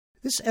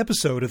This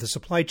episode of the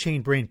Supply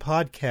Chain Brain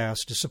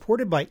podcast is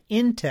supported by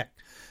Intech,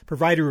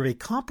 provider of a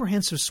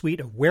comprehensive suite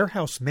of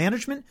warehouse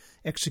management,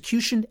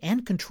 execution,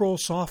 and control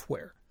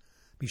software.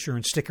 Be sure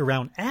and stick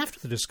around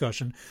after the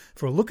discussion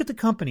for a look at the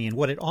company and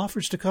what it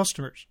offers to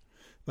customers.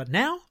 But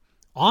now,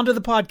 on to the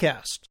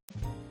podcast.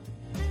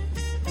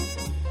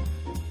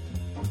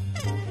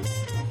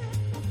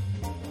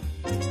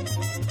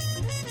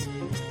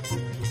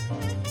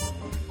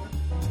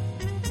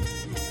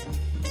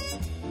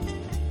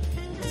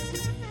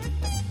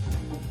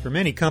 For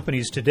many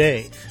companies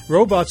today,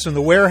 robots in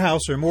the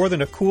warehouse are more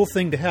than a cool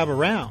thing to have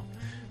around.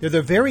 They're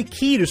the very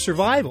key to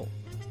survival.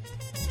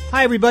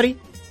 Hi, everybody.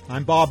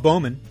 I'm Bob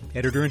Bowman,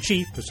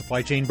 Editor-in-Chief of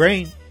Supply Chain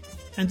Brain,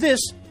 and this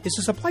is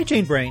the Supply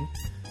Chain Brain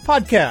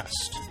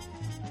podcast.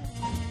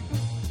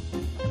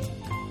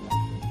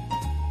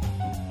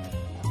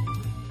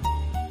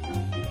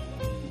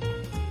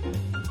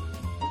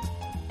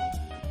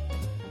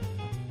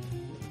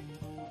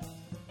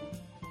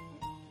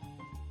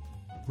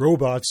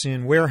 Robots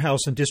in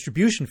warehouse and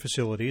distribution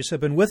facilities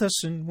have been with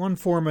us in one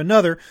form or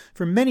another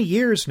for many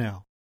years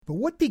now. But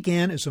what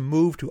began as a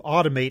move to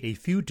automate a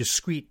few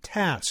discrete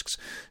tasks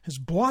has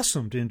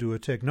blossomed into a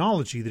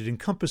technology that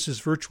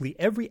encompasses virtually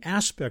every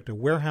aspect of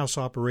warehouse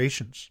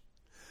operations.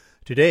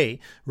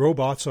 Today,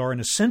 robots are an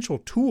essential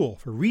tool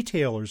for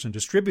retailers and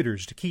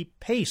distributors to keep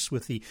pace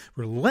with the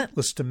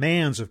relentless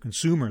demands of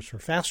consumers for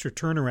faster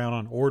turnaround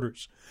on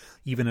orders,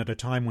 even at a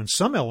time when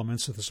some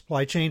elements of the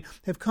supply chain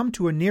have come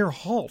to a near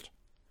halt.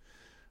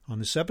 On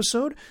this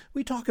episode,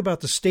 we talk about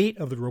the state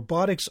of the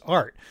robotics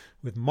art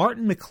with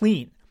Martin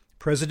McLean,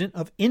 president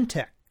of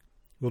Intech.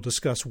 We'll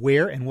discuss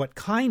where and what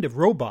kind of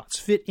robots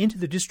fit into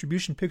the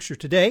distribution picture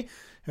today,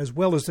 as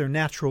well as their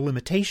natural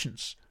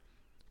limitations.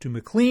 To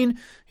McLean,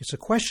 it's a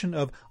question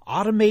of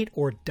automate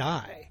or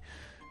die.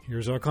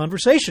 Here's our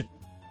conversation.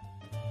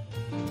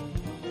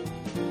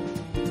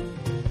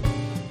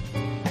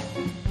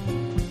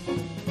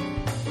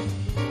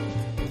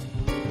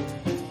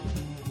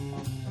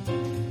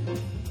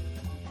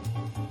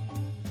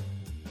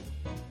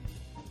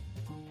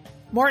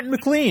 Martin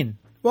McLean,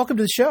 welcome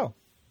to the show.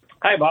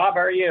 Hi, Bob. How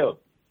are you?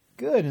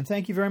 Good, and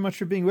thank you very much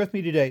for being with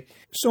me today.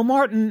 So,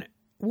 Martin,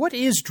 what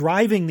is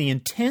driving the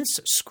intense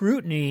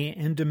scrutiny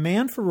and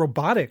demand for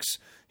robotics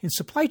in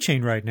supply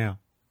chain right now?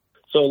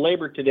 So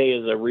labor today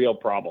is a real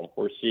problem.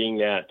 We're seeing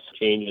that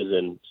changes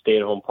in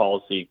stay-at-home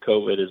policy.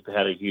 COVID has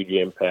had a huge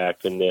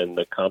impact, and then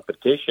the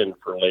competition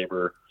for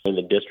labor in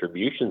the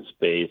distribution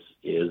space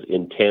is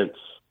intense.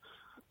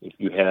 If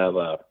you have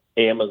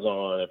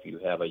Amazon, if you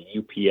have a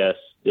UPS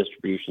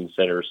distribution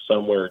center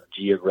somewhere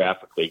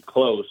geographically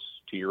close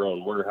to your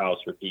own warehouse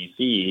or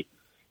DC,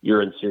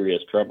 you're in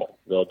serious trouble.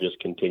 They'll just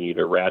continue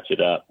to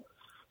ratchet up.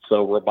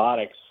 So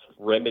robotics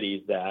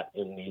remedies that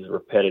in these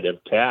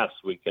repetitive tasks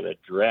we can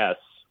address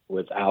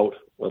without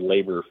a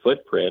labor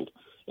footprint,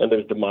 and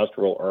there's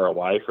demonstrable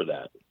ROI for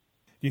that.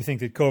 Do you think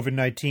that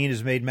COVID-19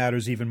 has made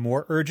matters even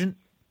more urgent?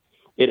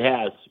 It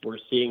has. We're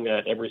seeing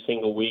that every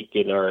single week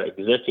in our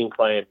existing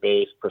client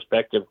base,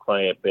 prospective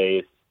client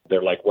base.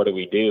 They're like, what do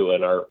we do?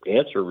 And our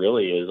answer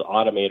really is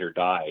automate or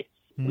die.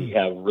 We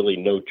have really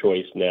no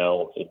choice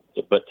now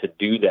but to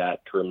do that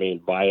to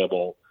remain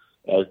viable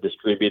as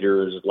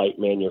distributors, light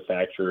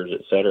manufacturers,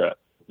 et cetera.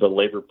 The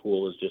labor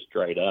pool is just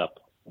dried up.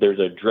 There's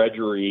a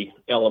drudgery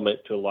element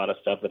to a lot of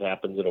stuff that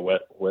happens in a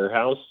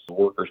warehouse.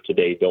 Workers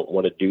today don't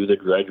want to do the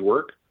dredge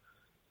work.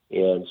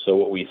 And so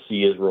what we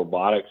see is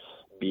robotics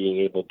being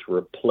able to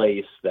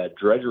replace that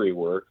drudgery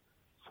work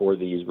for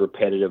these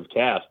repetitive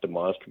tasks,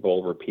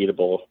 demonstrable,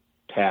 repeatable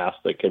tasks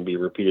that can be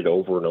repeated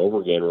over and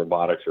over again.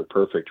 Robotics are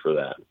perfect for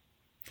that.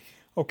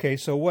 Okay,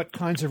 so what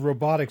kinds of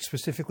robotics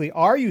specifically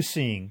are you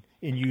seeing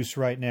in use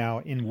right now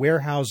in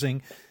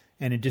warehousing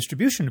and in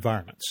distribution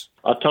environments?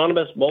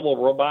 Autonomous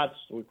mobile robots,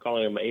 we're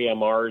calling them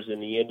AMRs in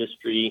the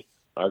industry,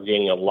 are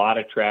gaining a lot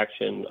of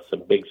traction.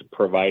 Some big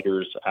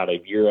providers out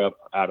of Europe,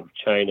 out of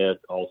China,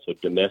 also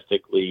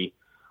domestically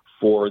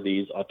for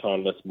these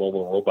autonomous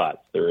mobile robots.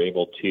 They're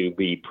able to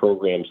be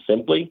programmed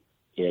simply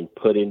and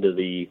put into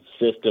the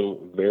system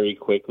very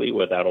quickly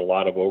without a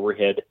lot of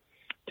overhead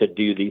to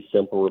do these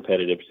simple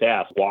repetitive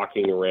tasks.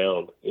 Walking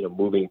around,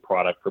 moving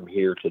product from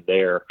here to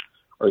there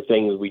are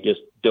things we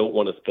just don't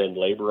want to spend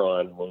labor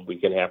on when we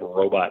can have a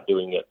robot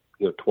doing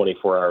it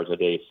 24 hours a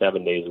day,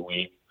 7 days a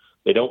week.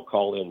 They don't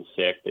call in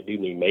sick. They do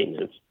need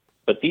maintenance.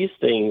 But these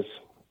things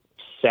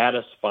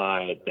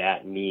satisfy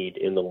that need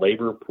in the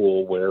labor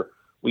pool where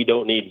we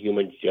don't need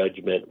human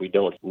judgment. We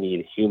don't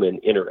need human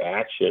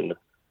interaction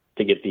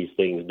to get these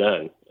things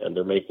done. And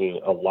they're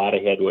making a lot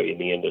of headway in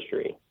the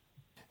industry.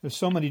 There's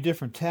so many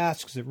different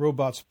tasks that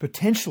robots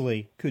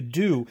potentially could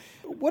do.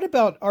 What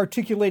about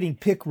articulating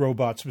pick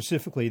robots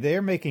specifically?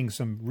 They're making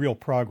some real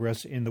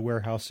progress in the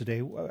warehouse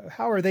today.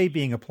 How are they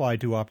being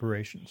applied to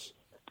operations?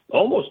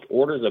 Almost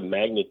orders of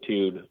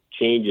magnitude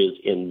changes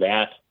in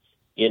that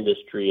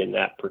industry and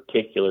that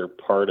particular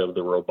part of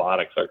the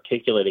robotics,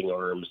 articulating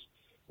arms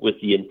with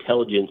the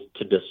intelligence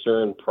to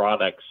discern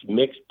products,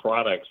 mixed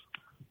products,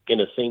 in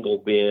a single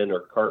bin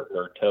or carton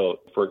or tote.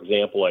 For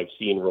example, I've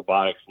seen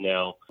robotics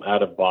now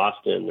out of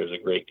Boston. There's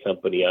a great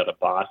company out of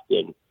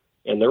Boston,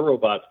 and their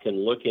robots can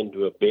look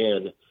into a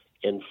bin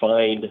and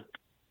find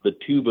the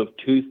tube of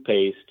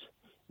toothpaste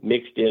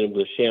mixed in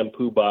with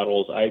shampoo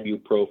bottles,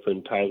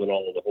 ibuprofen,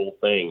 Tylenol, the whole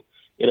thing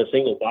in a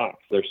single box.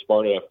 They're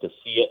smart enough to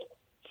see it,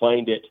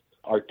 find it,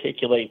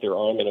 articulate their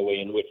arm in a way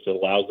in which it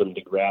allows them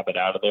to grab it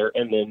out of there,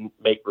 and then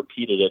make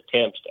repeated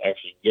attempts to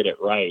actually get it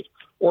right,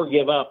 or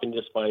give up and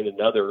just find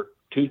another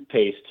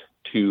toothpaste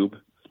tube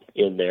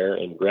in there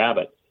and grab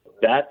it.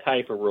 That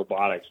type of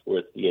robotics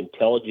with the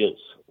intelligence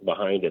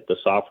behind it, the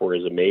software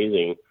is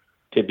amazing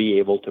to be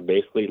able to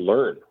basically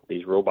learn.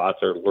 These robots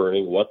are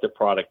learning what the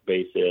product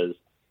base is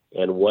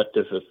and what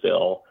to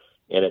fulfill,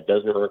 and it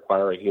doesn't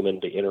require a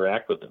human to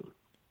interact with them.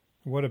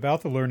 What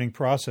about the learning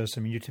process?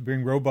 I mean, to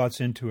bring robots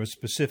into a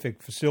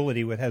specific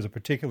facility that has a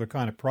particular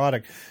kind of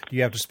product, do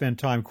you have to spend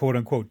time, quote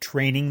unquote,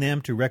 training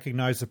them to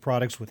recognize the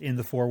products within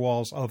the four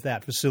walls of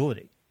that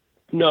facility?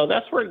 No,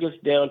 that's where it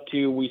gets down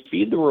to, we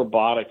feed the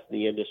robotics in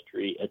the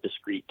industry a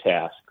discrete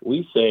task.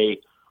 We say,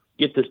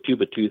 get this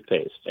tube of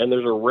toothpaste, and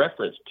there's a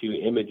reference to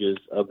images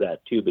of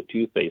that tube of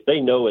toothpaste. They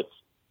know it's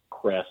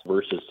Crest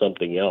versus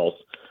something else,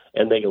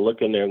 and they can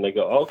look in there and they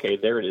go, okay,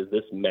 there it is.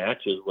 This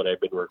matches what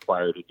I've been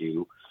required to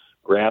do.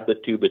 Grab the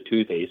tube of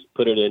toothpaste,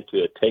 put it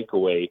into a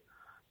takeaway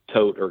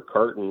tote or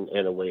carton,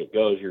 and away it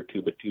goes. Your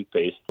tube of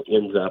toothpaste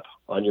ends up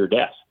on your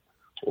desk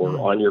or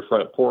on your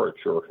front porch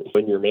or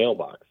in your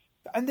mailbox.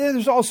 And then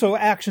there's also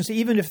actions,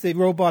 even if the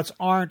robots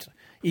aren't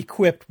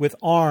equipped with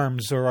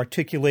arms or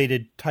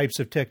articulated types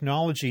of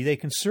technology, they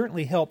can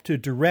certainly help to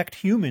direct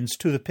humans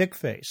to the pick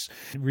face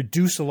and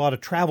reduce a lot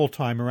of travel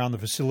time around the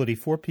facility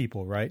for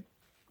people, right?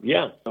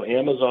 Yeah. So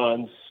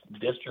Amazon's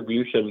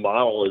distribution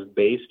model is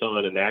based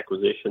on an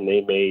acquisition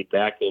they made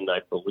back in, I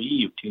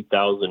believe,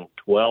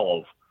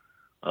 2012.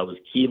 It was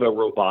Kiva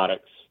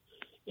Robotics.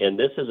 And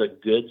this is a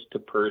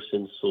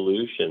goods-to-person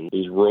solution.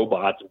 These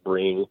robots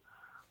bring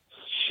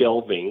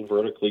shelving,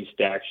 vertically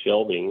stacked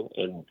shelving,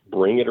 and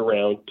bring it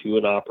around to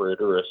an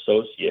operator or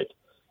associate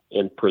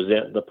and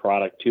present the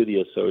product to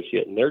the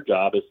associate. And their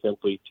job is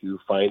simply to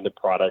find the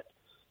product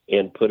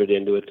and put it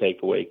into a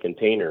takeaway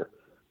container.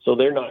 So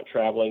they're not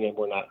traveling, and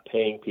we're not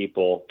paying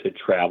people to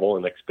travel,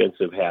 an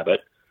expensive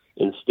habit.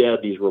 Instead,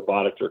 these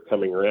robotics are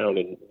coming around,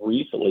 and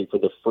recently, for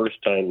the first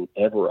time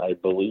ever, I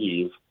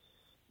believe,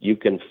 you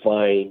can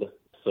find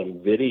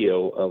some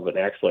video of an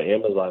actual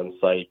Amazon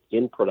site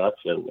in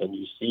production, and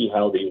you see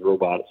how these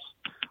robots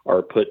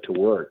are put to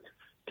work.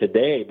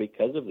 Today,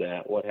 because of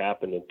that, what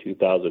happened in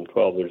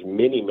 2012, there's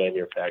many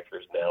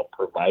manufacturers now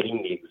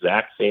providing the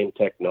exact same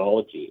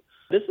technology.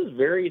 This is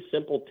very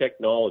simple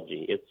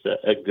technology. It's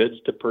a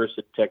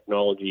goods-to-person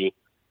technology.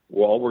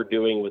 All we're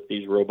doing with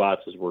these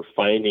robots is we're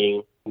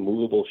finding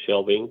movable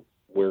shelving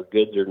where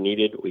goods are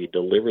needed. We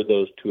deliver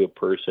those to a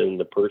person.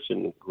 The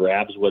person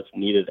grabs what's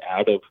needed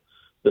out of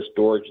the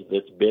storage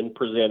that's been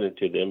presented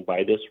to them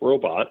by this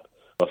robot,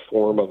 a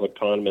form of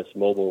autonomous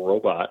mobile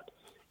robot,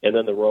 and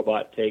then the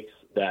robot takes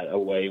that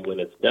away when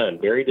it's done.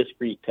 Very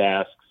discrete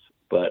tasks,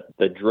 but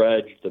the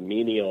drudge, the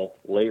menial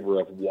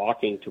labor of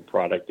walking to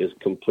product is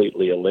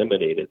completely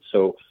eliminated.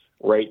 So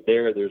right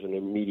there's an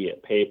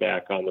immediate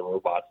payback on the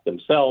robots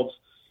themselves,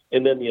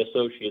 and then the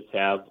associates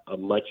have a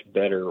much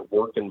better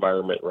work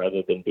environment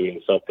rather than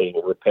doing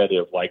something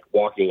repetitive like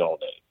walking all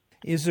day.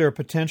 Is there a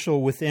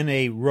potential within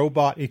a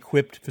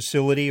robot-equipped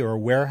facility or a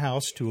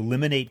warehouse to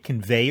eliminate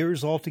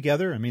conveyors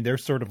altogether? I mean, they're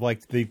sort of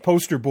like the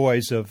poster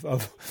boys of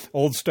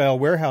old-style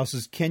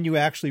warehouses. Can you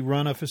actually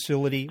run a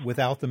facility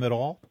without them at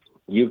all?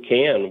 You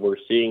can. We're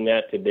seeing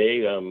that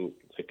today.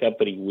 A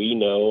company we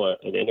know,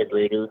 an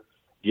integrator,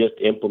 just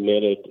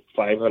implemented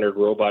 500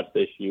 robots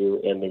this year,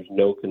 and there's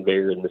no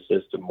conveyor in the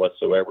system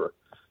whatsoever.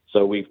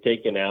 So we've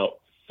taken out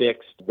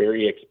fixed,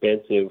 very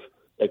expensive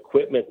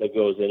equipment that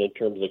goes in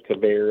terms of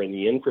conveyor and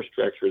the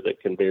infrastructure that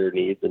conveyor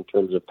needs in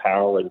terms of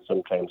power and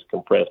sometimes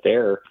compressed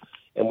air.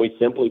 And we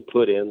simply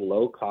put in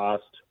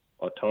low-cost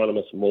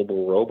autonomous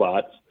mobile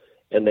robots,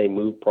 and they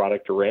move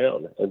product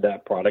around. And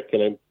that product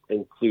can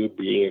include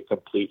being a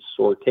complete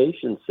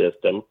sortation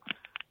system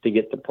to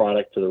get the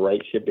product to the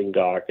right shipping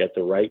dock at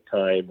the right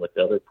time with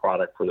the other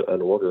product for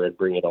an order and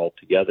bring it all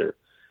together.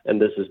 And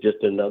this is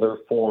just another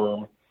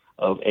form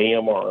of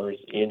AMRs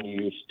in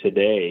use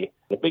today.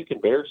 A big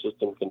conveyor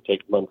system can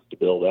take months to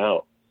build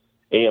out.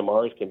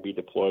 AMRs can be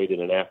deployed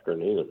in an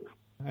afternoon.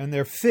 And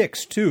they're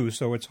fixed, too,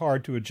 so it's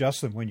hard to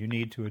adjust them when you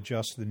need to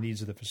adjust the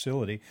needs of the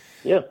facility.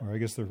 Yeah. Or I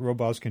guess the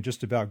robots can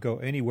just about go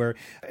anywhere.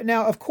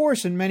 Now, of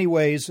course, in many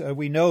ways,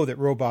 we know that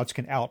robots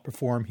can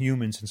outperform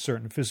humans in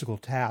certain physical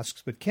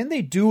tasks, but can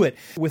they do it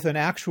with an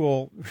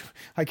actual,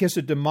 I guess,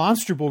 a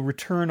demonstrable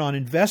return on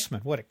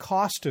investment, what it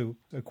costs to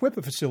equip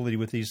a facility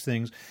with these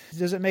things?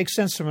 Does it make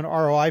sense from an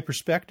ROI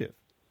perspective?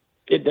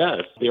 It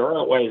does. The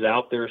ROI is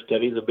out there.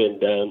 Studies have been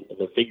done.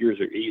 The figures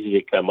are easy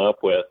to come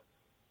up with.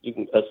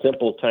 A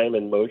simple time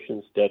and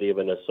motion study of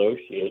an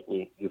associate,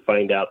 you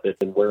find out that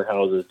in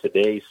warehouses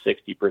today,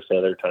 60%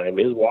 of their time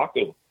is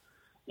walking.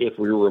 If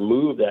we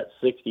remove that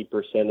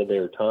 60% of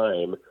their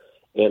time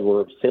and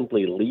we're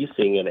simply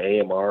leasing an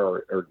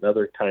AMR or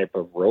another type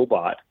of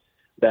robot,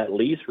 that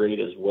lease rate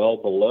is well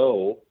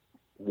below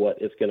what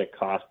it's going to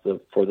cost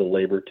for the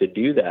labor to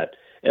do that.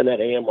 And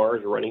that AMR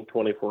is running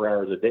 24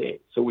 hours a day.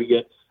 So we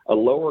get a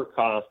lower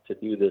cost to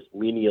do this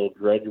menial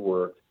dredge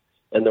work,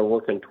 and they're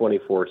working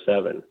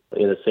 24/7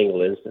 in a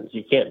single instance.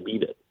 You can't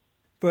beat it.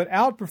 But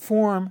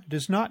outperform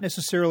does not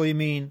necessarily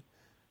mean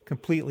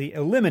completely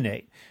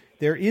eliminate.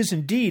 There is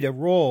indeed a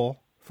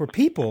role for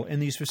people in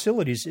these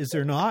facilities, is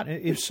there not?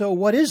 If so,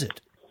 what is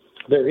it?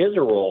 There is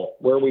a role.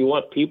 Where we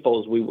want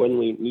people is when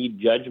we need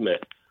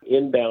judgment.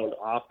 Inbound,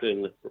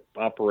 often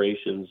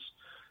operations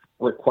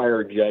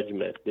require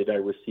judgment. Did I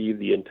receive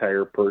the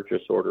entire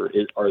purchase order?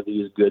 Are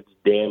these goods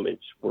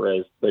damaged?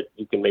 But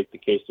you can make the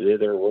case today,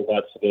 there are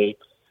robots today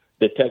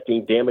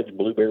detecting damaged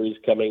blueberries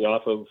coming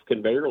off of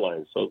conveyor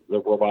lines. So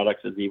the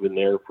robotics is even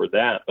there for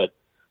that. But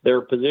there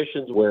are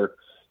positions where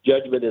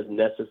judgment is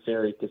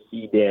necessary to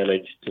see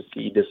damage, to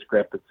see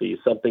discrepancy,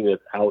 something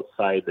that's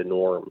outside the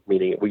norm,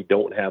 meaning we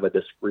don't have a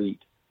discrete,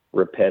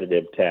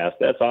 repetitive task.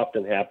 That's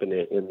often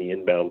happening in the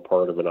inbound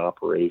part of an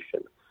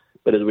operation.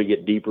 But as we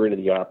get deeper into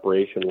the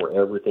operation where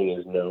everything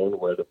is known,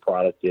 where the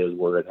product is,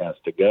 where it has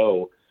to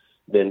go,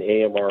 then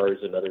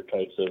AMRs and other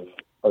types of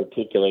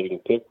articulating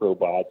pick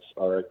robots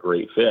are a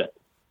great fit.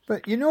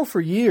 But,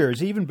 for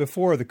years, even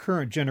before the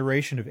current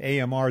generation of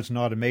AMRs and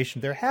automation,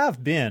 there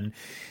have been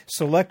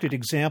selected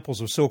examples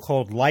of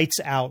so-called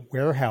lights-out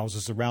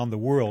warehouses around the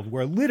world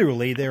where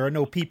literally there are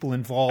no people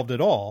involved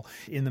at all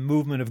in the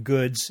movement of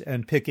goods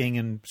and picking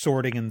and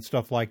sorting and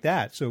stuff like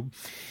that. So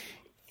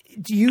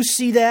do you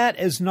see that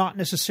as not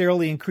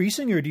necessarily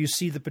increasing, or do you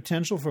see the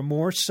potential for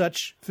more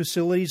such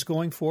facilities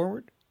going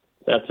forward?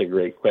 That's a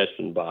great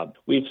question, Bob.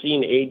 We've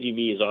seen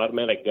AGVs,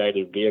 automatic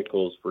guided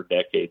vehicles, for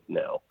decades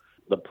now.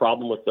 The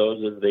problem with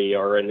those is they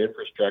are an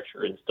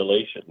infrastructure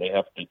installation.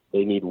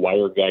 They need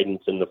wire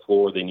guidance in the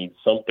floor. They need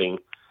something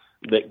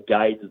that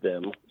guides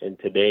them. And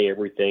today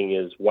everything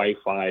is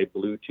Wi-Fi,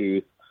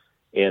 Bluetooth,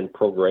 and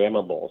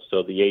programmable.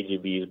 So the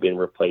AGV has been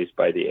replaced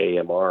by the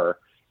AMR,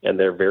 and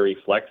they're very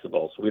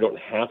flexible. So we don't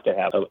have to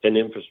have an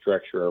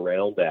infrastructure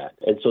around that.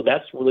 And so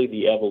that's really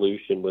the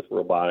evolution with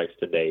robotics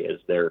today, is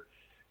they're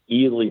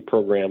easily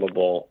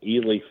programmable,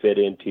 easily fit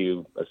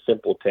into a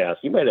simple task.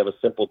 You might have a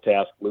simple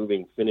task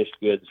moving finished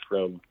goods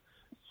from,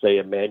 say,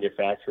 a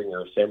manufacturing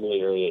or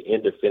assembly area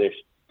into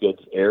finished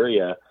goods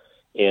area,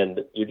 and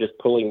you're just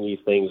pulling these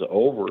things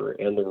over,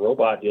 and the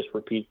robot just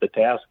repeats the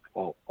task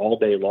all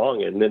day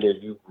long. And then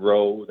as you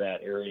grow that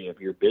area of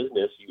your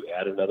business, you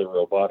add another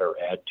robot or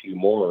add two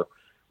more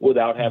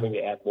without having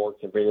to add more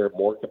conveyor,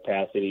 more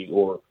capacity,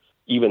 or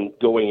even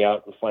going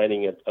out and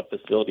finding a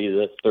facility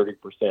that's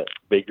 30%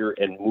 bigger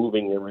and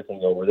moving everything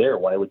over there.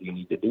 Why would you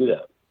need to do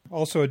that?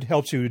 Also, it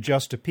helps you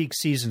adjust to peak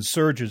season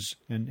surges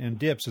and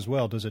dips as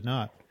well, does it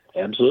not?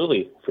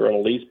 Absolutely. If you're on a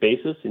lease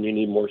basis and you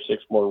need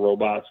six more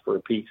robots for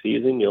a peak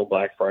season,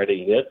 Black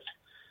Friday hits,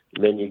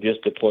 then you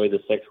just deploy the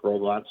 6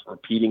 robots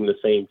repeating the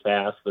same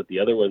task that the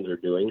other ones are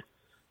doing.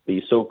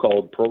 The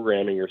so-called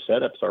programming or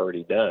setup's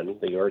already done.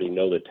 They already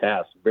know the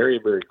task. Very,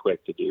 very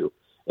quick to do.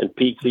 And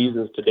peak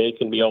seasons today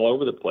can be all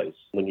over the place.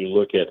 When you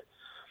look at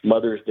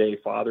Mother's Day,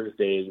 Father's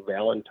Day,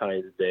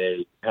 Valentine's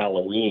Day,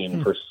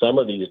 Halloween, for some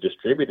of these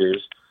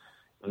distributors,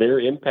 they're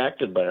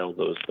impacted by all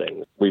those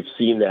things. We've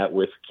seen that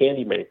with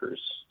candy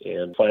makers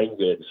and fine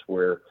goods,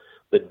 where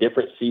the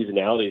different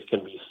seasonalities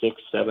can be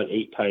 6, 7,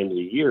 8 times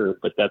a year,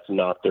 but that's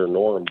not their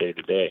norm day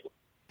to day.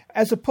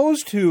 As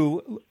opposed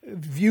to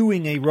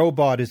viewing a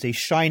robot as a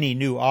shiny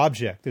new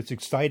object that's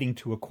exciting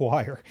to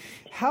acquire,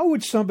 how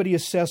would somebody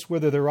assess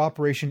whether their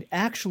operation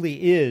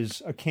actually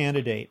is a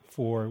candidate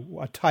for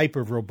a type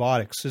of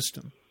robotic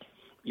system?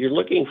 You're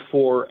looking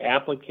for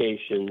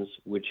applications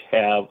which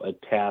have a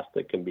task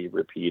that can be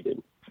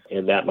repeated,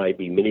 and that might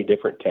be many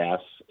different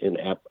tasks, and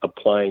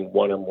applying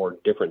one or more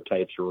different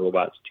types of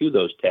robots to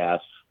those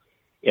tasks,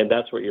 and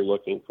that's what you're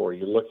looking for.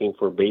 You're looking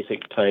for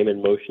basic time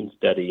and motion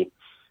study.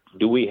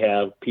 Do we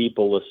have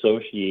people,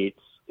 associates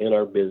in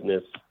our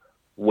business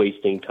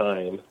wasting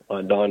time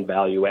on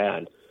non-value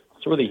add?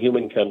 So where the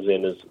human comes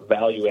in is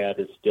value add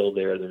is still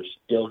there. There's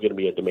still going to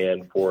be a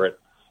demand for it.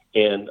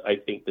 And I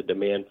think the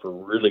demand for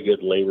really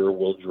good labor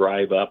will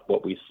drive up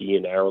what we see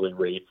in hourly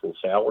rates and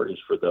salaries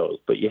for those.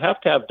 But you have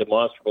to have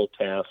demonstrable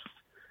tasks.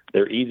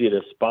 They're easy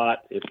to spot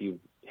if you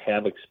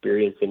have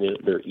experience in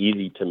it. They're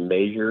easy to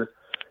measure.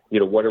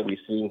 What are we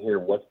seeing here?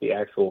 What's the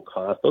actual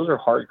cost? Those are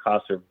hard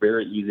costs. They're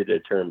very easy to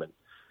determine.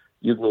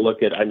 You can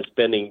look at, I'm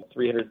spending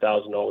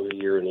 $300,000 a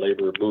year in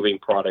labor moving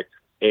product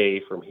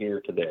A from here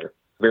to there.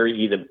 Very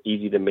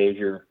easy to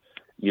measure.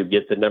 You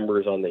get the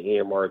numbers on the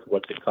AMRs,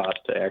 what's it cost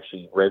to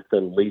actually rent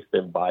them, lease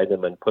them, buy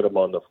them, and put them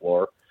on the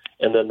floor.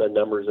 And then the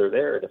numbers are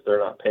there. And if they're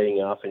not paying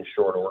off in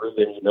short order,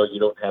 then you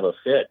don't have a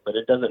fit. But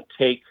it doesn't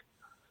take,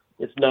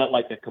 it's not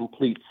like a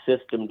complete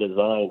system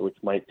design, which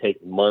might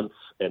take months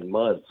and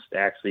months to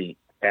actually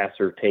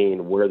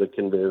ascertain where the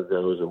conveyor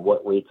goes and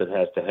what rates it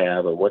has to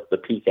have and what the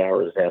peak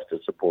hours it has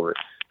to support.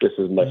 This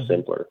is much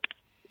simpler.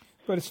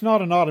 But it's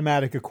not an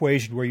automatic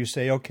equation where you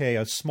say, okay,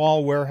 a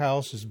small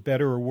warehouse is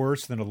better or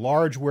worse than a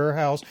large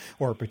warehouse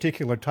or a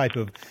particular type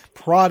of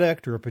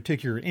product or a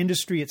particular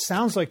industry. It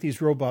sounds like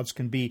these robots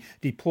can be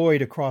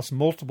deployed across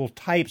multiple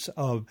types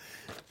of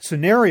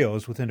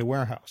scenarios within a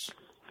warehouse.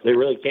 They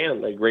really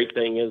can. The great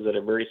thing is that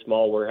a very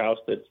small warehouse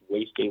that's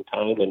wasting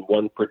time in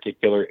one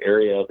particular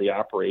area of the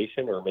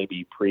operation or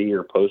maybe pre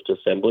or post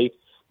assembly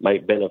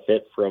might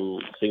benefit from a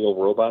single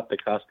robot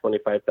that costs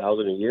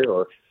 $25,000 a year,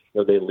 or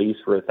they lease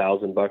for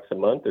 $1,000 a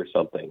month or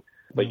something.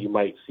 But you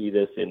might see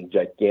this in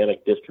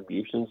gigantic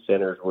distribution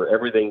centers where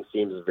everything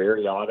seems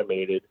very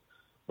automated,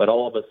 but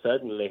all of a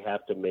sudden they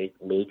have to make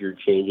major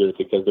changes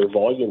because their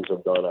volumes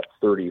have gone up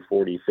 30,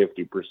 40,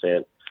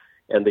 50%.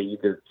 And they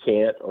either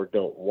can't or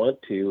don't want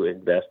to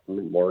invest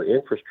in more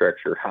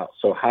infrastructure.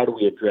 How do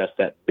we address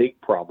that big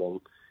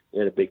problem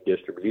in a big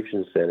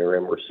distribution center?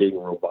 And we're seeing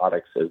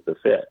robotics as the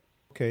fit.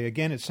 Okay,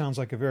 again, it sounds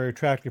like a very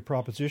attractive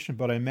proposition,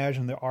 but I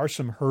imagine there are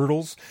some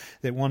hurdles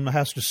that one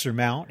has to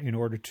surmount in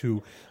order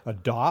to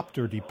adopt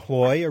or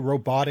deploy a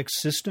robotic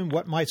system.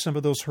 What might some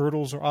of those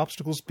hurdles or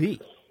obstacles be?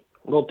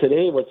 Well,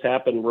 today what's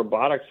happened,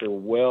 robotics are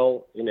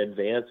well in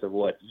advance of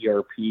what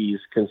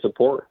ERPs can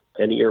support.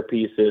 An ERP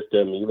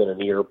system, even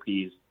an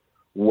ERP's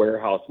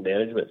warehouse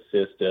management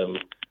system,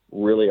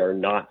 really are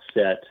not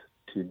set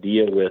to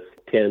deal with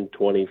 10,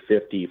 20,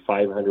 50,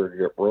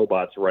 500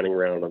 robots running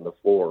around on the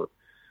floor.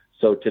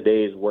 So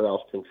today's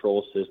warehouse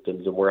control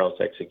systems and warehouse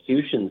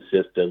execution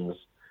systems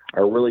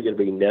are really going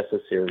to be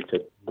necessary to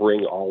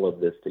bring all of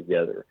this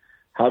together.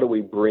 How do we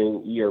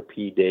bring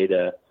ERP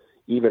data,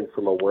 even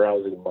from a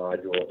warehousing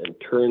module, and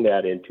turn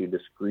that into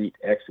discrete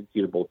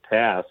executable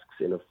tasks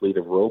in a fleet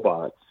of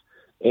robots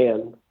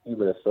and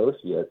even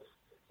associates,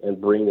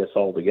 and bring this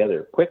all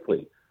together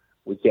quickly?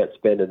 We can't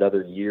spend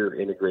another year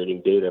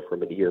integrating data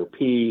from an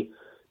ERP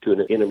to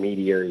an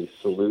intermediary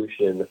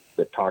solution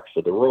that talks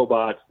to the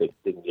robots, that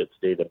gets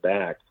data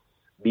back.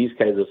 These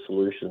kinds of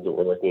solutions that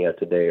we're looking at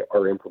today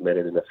are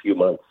implemented in a few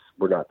months.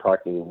 We're not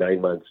talking 9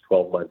 months,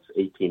 12 months,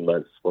 18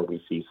 months, where we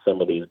see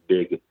some of these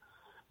big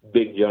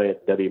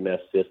giant WMS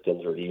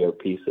systems or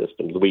ERP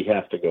systems. We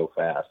have to go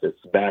fast.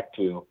 It's back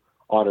to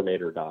automate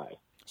or die.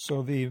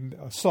 So the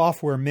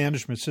software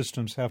management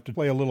systems have to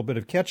play a little bit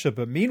of catch-up.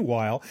 But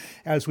meanwhile,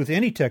 as with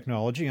any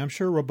technology, I'm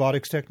sure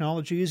robotics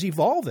technology is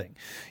evolving.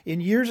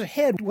 In years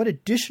ahead, what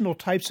additional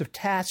types of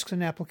tasks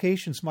and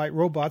applications might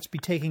robots be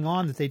taking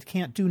on that they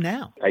can't do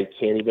now? I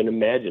can't even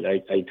imagine.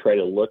 I try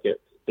to look at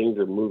things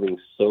are moving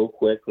so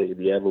quickly.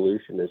 The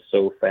evolution is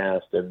so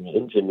fast, and the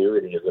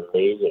ingenuity is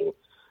amazing.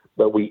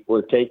 But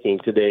we're taking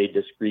today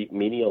discrete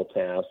menial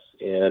tasks,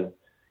 and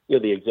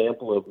the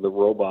example of the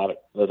robot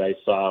that I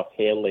saw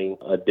handling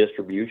a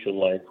distribution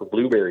line for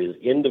blueberries,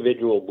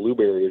 individual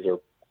blueberries are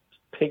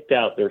picked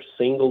out, they're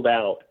singled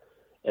out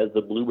as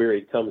the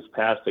blueberry comes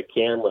past a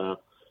camera,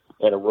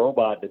 and a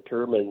robot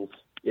determines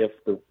if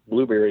the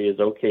blueberry is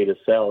okay to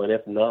sell, and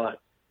if not,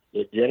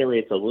 it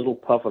generates a little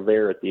puff of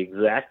air at the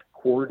exact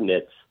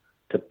coordinates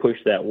to push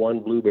that one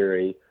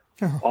blueberry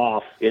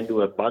off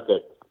into a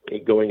bucket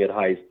going at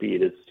high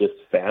speed. It's just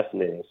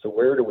fascinating. So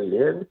where do we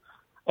end?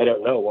 I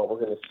don't know. What we're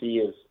going to see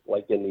is,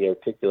 like in the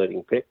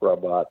articulating pick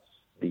robots,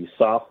 the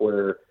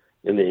software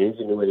and the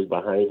ingenuity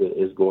behind it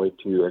is going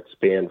to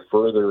expand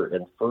further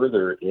and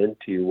further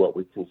into what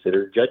we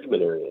consider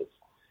judgment areas,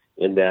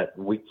 in that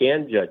we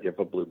can judge if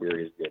a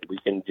blueberry is good. We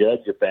can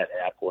judge if that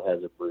apple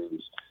has a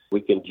bruise. We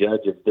can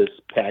judge if this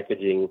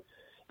packaging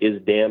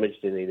is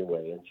damaged in any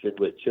way, and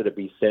should it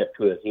be sent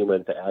to a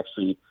human to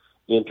actually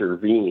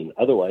intervene.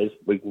 Otherwise,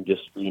 we can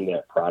just stream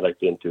that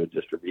product into a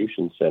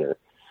distribution center.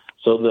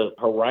 So the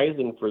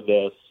horizon for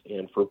this,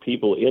 and for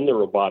people in the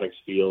robotics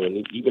field,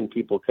 and even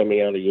people coming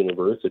out of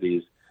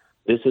universities,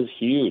 this is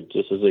huge.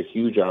 This is a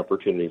huge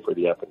opportunity for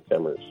the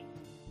up-and-comers.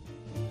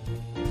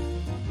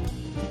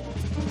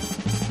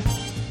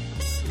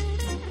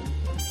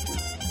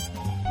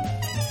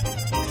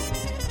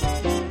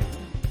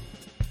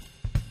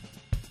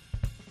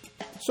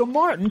 So,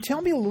 Martin,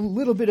 tell me a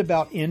little bit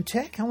about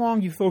Intech. How long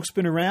have you folks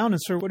been around,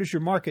 and sort of what is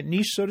your market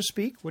niche, so to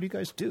speak? What do you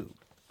guys do?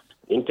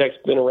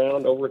 Intech's been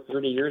around over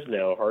 30 years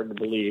now, hard to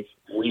believe.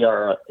 We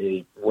are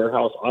a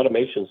warehouse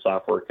automation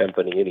software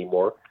company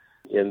anymore,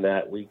 in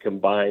that we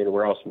combine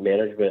warehouse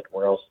management,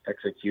 warehouse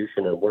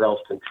execution, and warehouse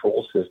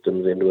control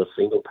systems into a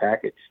single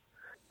package.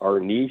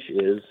 Our niche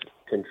is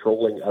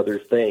controlling other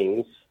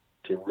things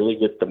to really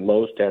get the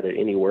most out of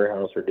any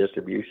warehouse or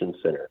distribution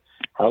center.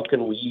 How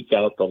can we eke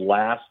out the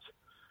last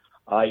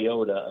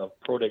iota of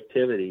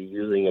productivity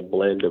using a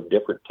blend of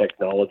different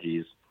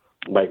technologies?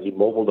 It might be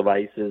mobile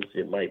devices,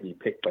 it might be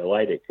pick by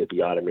light, it could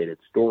be automated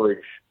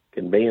storage,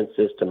 conveyance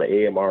system,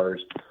 AMRs.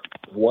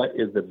 What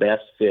is the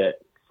best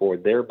fit for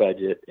their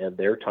budget and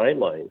their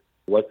timeline?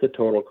 What's the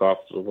total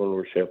cost of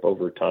ownership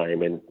over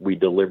time? And we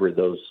deliver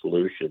those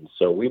solutions.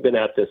 So we've been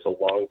at this a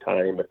long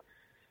time.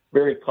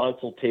 Very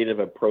consultative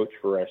approach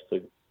for us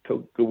to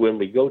when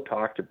we go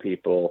talk to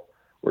people,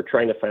 we're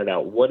trying to find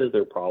out what is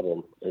their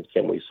problem and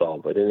can we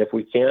solve it. And if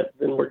we can't,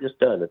 then we're just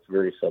done. It's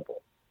very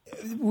simple.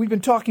 we've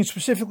been talking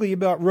specifically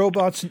about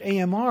robots and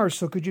AMRs,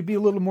 so could you be a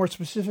little more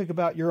specific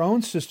about your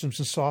own systems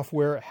and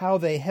software, how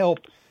they help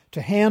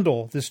to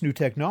handle this new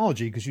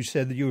technology? Because you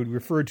said that you had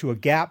referred to a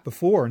gap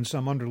before in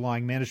some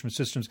underlying management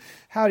systems.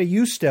 How do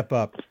you step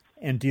up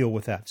and deal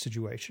with that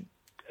situation?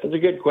 That's a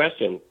good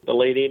question. The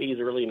late 80s,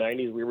 early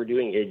 90s, we were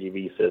doing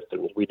AGV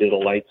systems. We did a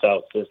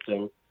lights-out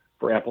system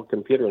for Apple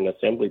Computer, an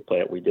assembly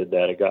plant. We did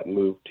that. It got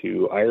moved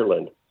to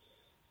Ireland.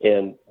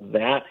 And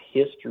that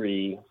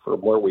history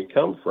from where we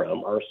come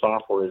from, our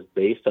software is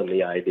based on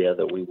the idea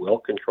that we will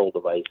control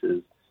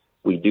devices.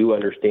 We do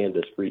understand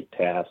discrete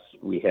tasks.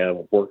 We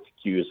have work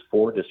queues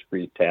for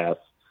discrete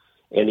tasks.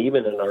 And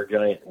even in our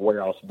giant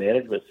warehouse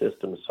management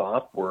system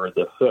software,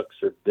 the hooks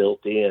are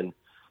built in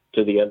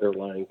to the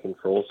underlying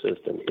control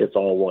system. It's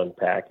all one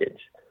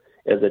package.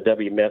 As a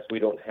WMS, we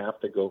don't have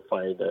to go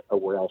find a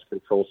warehouse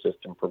control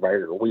system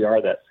provider. We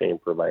are that same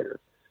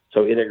provider.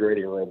 So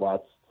integrating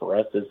robots for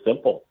us is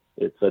simple.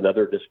 It's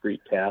another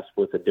discrete task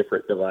with a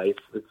different device.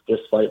 It's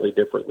just slightly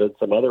different than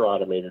some other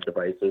automated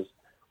devices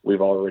we've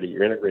already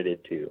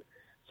integrated to.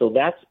 So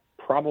that's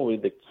probably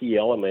the key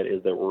element,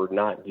 is that we're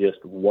not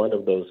just one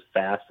of those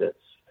facets.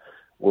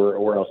 We're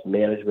a warehouse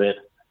management,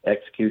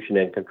 execution,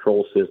 and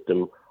control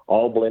system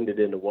all blended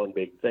into one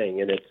big thing.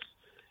 And it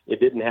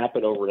didn't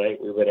happen overnight.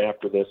 We've been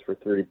after this for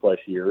 30-plus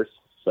years.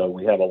 So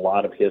we have a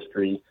lot of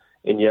history,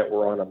 and yet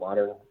we're on a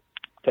modern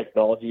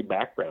technology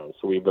background.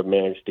 So we've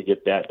managed to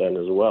get that done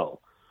as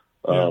well.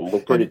 We're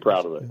pretty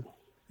proud of it.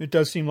 It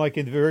does seem like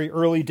in the very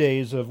early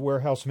days of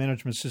warehouse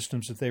management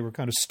systems that they were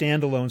kind of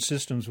standalone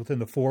systems within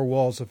the four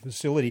walls of the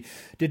facility,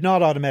 did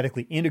not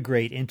automatically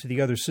integrate into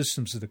the other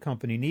systems that the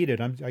company needed.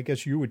 I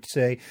guess you would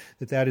say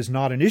that that is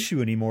not an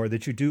issue anymore,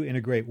 that you do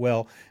integrate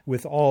well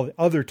with all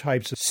other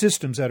types of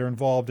systems that are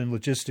involved in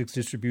logistics,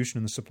 distribution,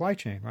 and the supply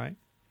chain, right?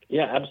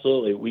 Yeah,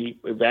 absolutely.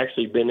 We've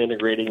actually been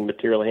integrating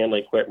material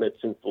handling equipment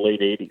since the late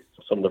 80s.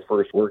 Some of the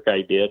first work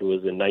I did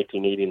was in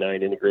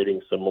 1989,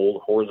 integrating some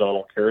old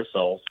horizontal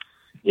carousels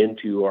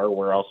into our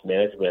warehouse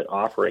management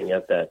offering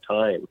at that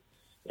time.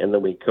 And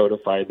then we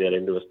codified that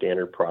into a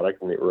standard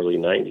product in the early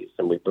 90s.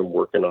 And we've been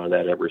working on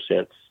that ever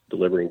since,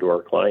 delivering to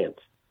our clients.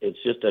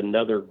 It's just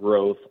another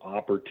growth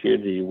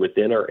opportunity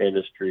within our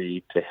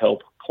industry to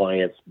help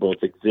clients,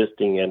 both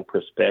existing and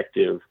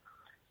prospective,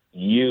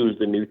 use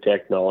the new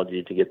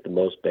technology to get the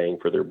most bang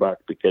for their buck.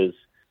 Because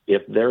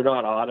if they're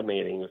not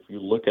automating, if you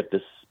look at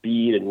the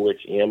speed in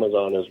which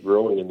Amazon is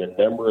growing and the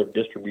number of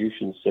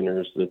distribution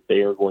centers that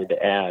they are going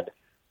to add,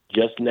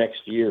 just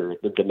next year,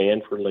 the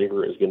demand for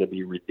labor is going to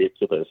be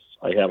ridiculous.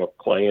 I have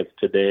clients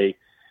today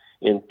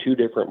in 2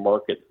 different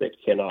markets that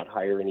cannot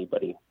hire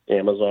anybody.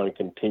 Amazon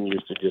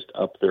continues to just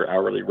up their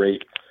hourly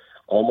rate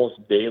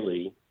almost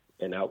daily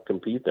and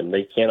outcompete them.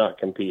 They cannot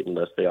compete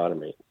unless they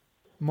automate.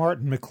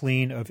 Martin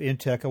McLean of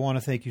Intech, I want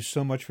to thank you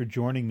so much for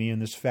joining me in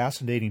this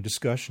fascinating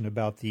discussion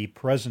about the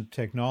present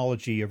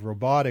technology of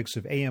robotics,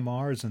 of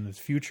AMRs, and the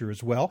future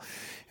as well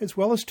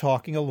as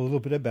talking a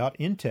little bit about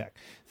Intech.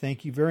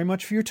 Thank you very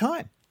much for your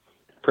time.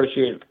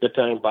 Appreciate the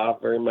time,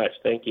 Bob, very much.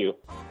 Thank you.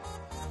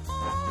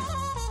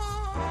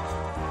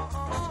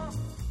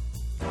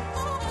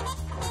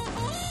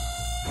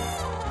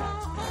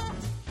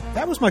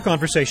 That was my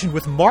conversation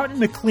with Martin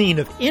McLean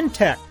of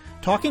Intech,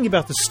 talking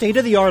about the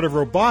state-of-the-art of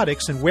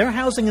robotics and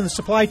warehousing in the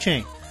supply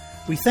chain.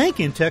 We thank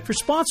Intech for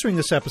sponsoring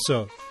this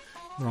episode.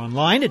 We're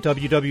online at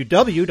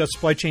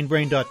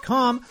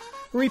www.supplychainbrain.com,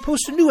 where we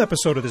post a new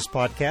episode of this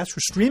podcast for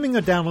streaming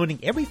or downloading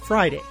every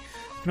Friday. You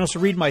can also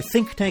read my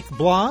Think Tank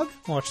blog,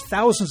 watch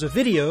thousands of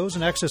videos,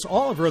 and access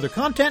all of our other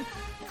content,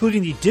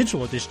 including the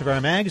digital edition of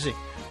our magazine.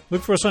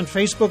 Look for us on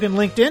Facebook and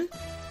LinkedIn.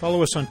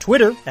 Follow us on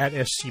Twitter at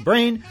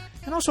SCBrain,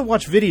 and also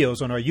watch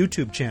videos on our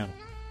YouTube channel.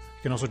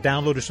 You can also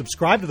download or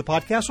subscribe to the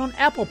podcast on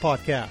Apple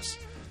Podcasts.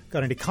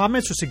 Got any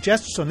comments or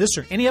suggestions on this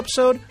or any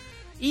episode?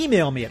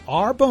 Email me at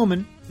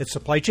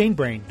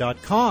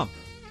rbowman@supplychainbrain.com.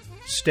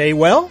 Stay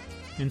well,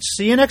 and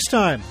see you next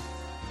time.